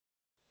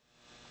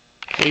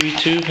Hey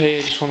YouTube, hey,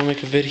 I just want to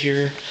make a vid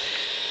here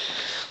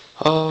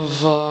of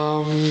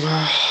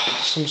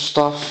some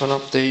stuff and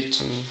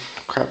updates and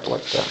crap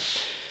like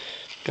that.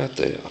 Got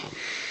the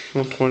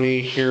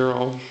 120 here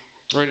all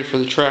ready for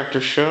the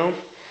tractor show.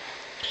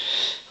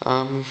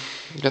 Got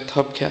the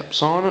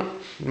hubcaps on it,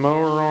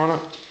 mower on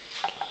it,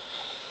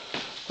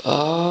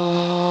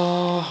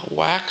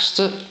 waxed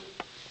it,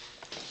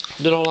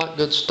 did all that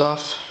good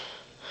stuff.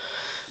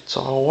 It's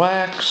all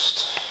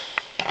waxed.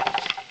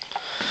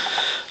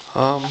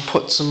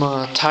 Put some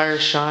tire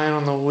shine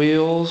on the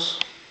wheels.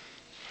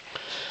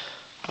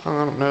 I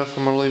don't know if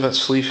I'm going to leave that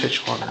sleeve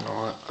hitch on or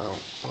not. I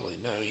don't really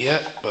know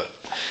yet, but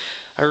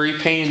I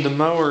repainted the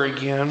mower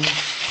again.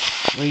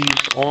 I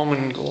used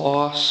almond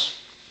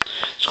gloss.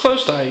 It's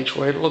close to IH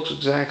White. It looks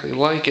exactly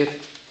like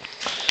it.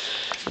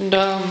 And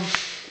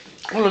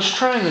what I was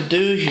trying to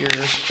do here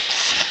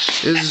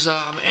is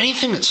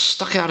anything that's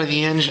stuck out of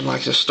the engine,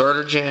 like the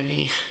starter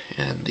jenny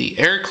and the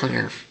air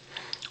cleaner,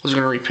 was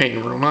going to repaint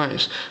it real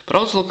nice. But I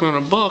was looking at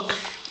a book,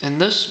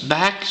 and this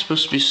back is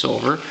supposed to be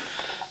silver,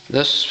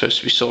 this is supposed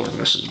to be silver, and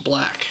this is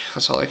black.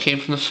 That's how that came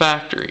from the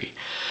factory.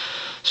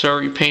 So I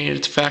repainted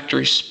it to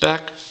factory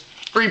spec,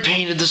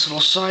 repainted this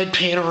little side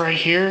panel right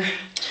here,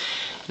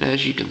 and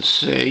as you can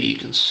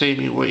see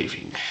me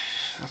waving.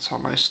 That's how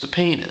nice the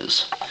paint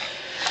is.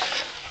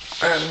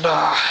 And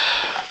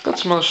got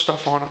some other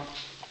stuff on it.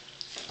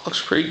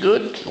 Looks pretty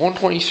good.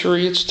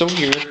 123, it's still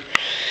here.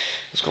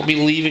 It's going to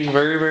be leaving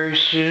very, very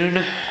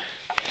soon.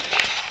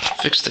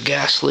 Fix the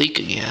gas leak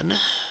again.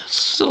 It's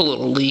still a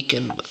little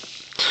leaking, but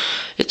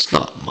it's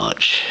not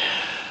much.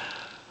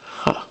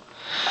 Huh.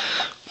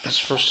 That's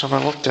the first time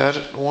I looked at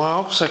it in a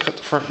while, because I cut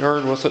the front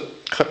yard with it.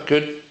 Cut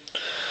good.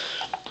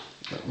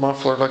 That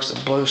muffler likes to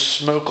blow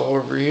smoke all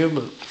over you,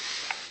 but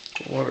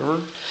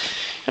whatever.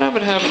 And I've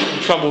been having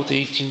trouble with the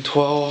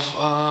 1812.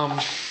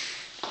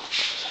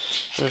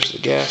 There's the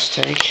gas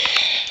tank.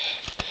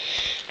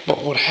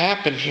 But what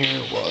happened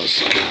here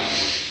was,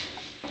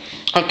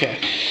 okay,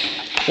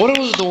 what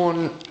I was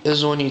doing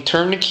is when you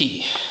turn the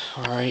key,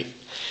 alright,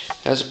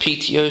 it has a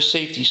PTO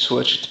safety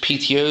switch. If the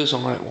PTO's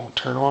on, it won't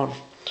turn on.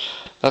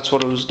 That's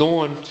what I was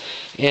doing,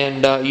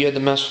 and you had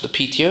to mess with the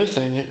PTO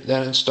thing,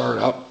 then it'd start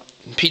up.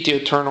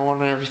 PTO turn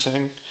on and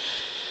everything.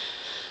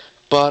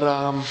 But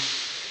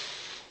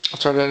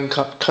after I done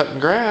cutting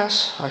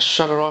grass, I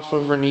shut it off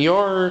over in the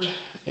yard,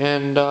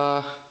 and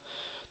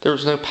there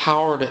was no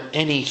power to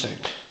anything.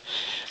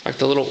 Like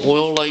the little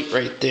oil light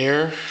right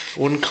there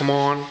wouldn't come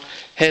on.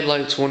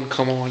 Headlights wouldn't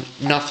come on.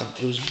 Nothing.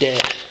 It was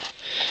dead.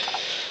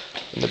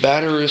 And the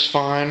battery was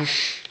fine.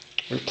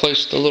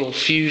 Replaced the little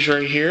fuse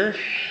right here.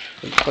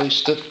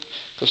 Replaced it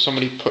because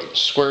somebody put a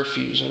square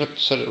fuse in it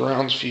instead of a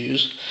round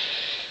fuse.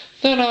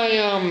 Then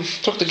I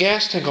took the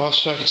gas tank off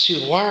so I could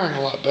see the wiring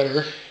a lot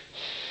better.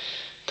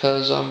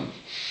 Because so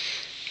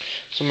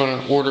I'm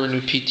going to order a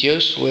new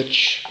PTO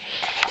switch.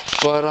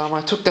 But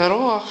I took that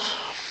off.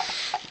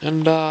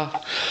 And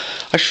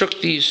I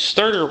shook these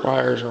starter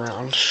wires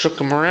around, shook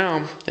them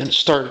around, and it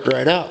started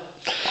right up.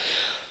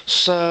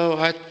 So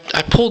I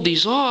pulled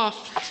these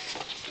off,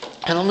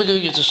 and let me go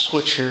get the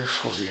switch here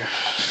for you,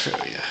 show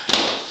you.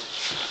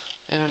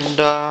 And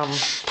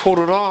pulled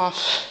it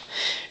off,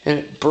 and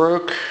it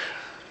broke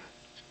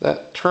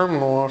that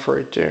terminal off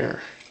right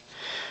there.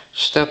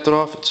 Stepped it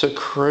off, it's so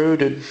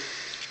corroded.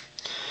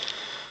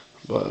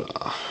 But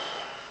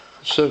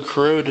it's so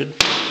corroded.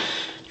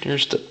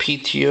 Here's the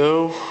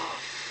PTO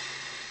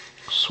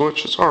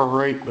switch. It's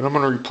alright, but I'm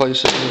going to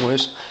replace it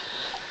anyways.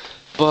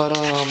 But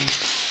I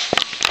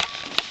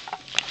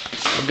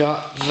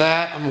got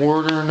that. I'm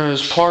ordering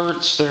those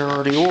parts. They're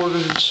already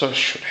ordered, so I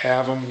should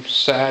have them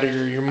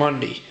Saturday or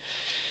Monday.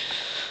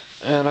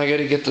 And I got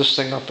to get this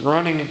thing up and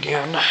running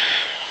again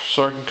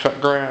so I can cut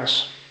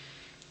grass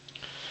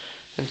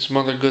and some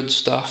other good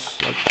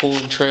stuff like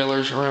pulling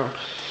trailers around,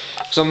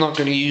 because I'm not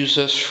going to use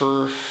this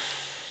for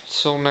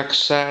till next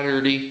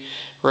Saturday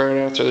right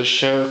after the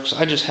show, because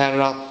I just had it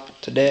out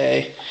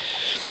today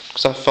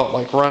because I felt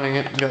like running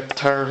it and got the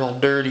tires all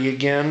dirty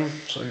again,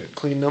 so I got to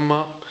clean them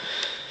up.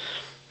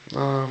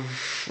 Let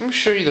me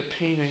show you the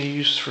paint I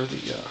used for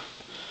the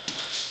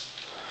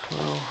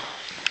well,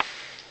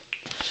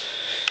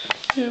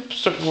 yeah, it's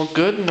starting to look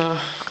good, and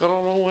got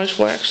all the ways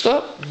waxed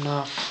up, and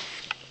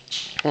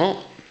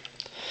well,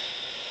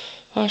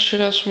 I should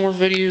have some more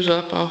videos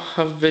up. I'll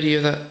have a video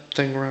of that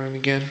thing running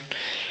again.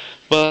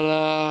 But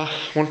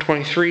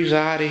 123's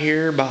out of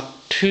here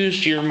about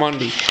Tuesday or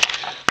Monday.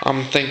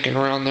 I'm thinking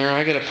around there.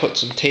 I gotta put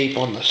some tape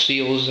on the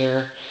seals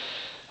there.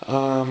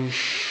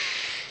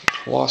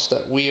 Lost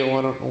that wheel.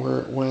 I don't know where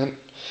it went.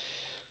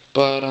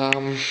 But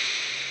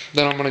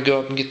then I'm gonna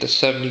go up and get the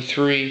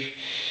 73,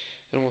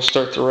 and we'll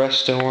start the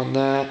resto on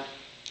that.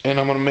 And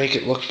I'm gonna make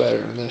it look better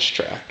than this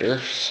tractor.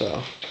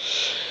 So,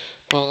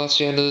 well, that's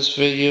the end of this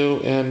video.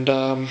 And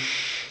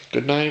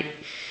good night.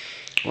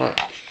 All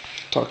right.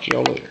 Talk to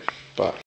y'all later. Bye.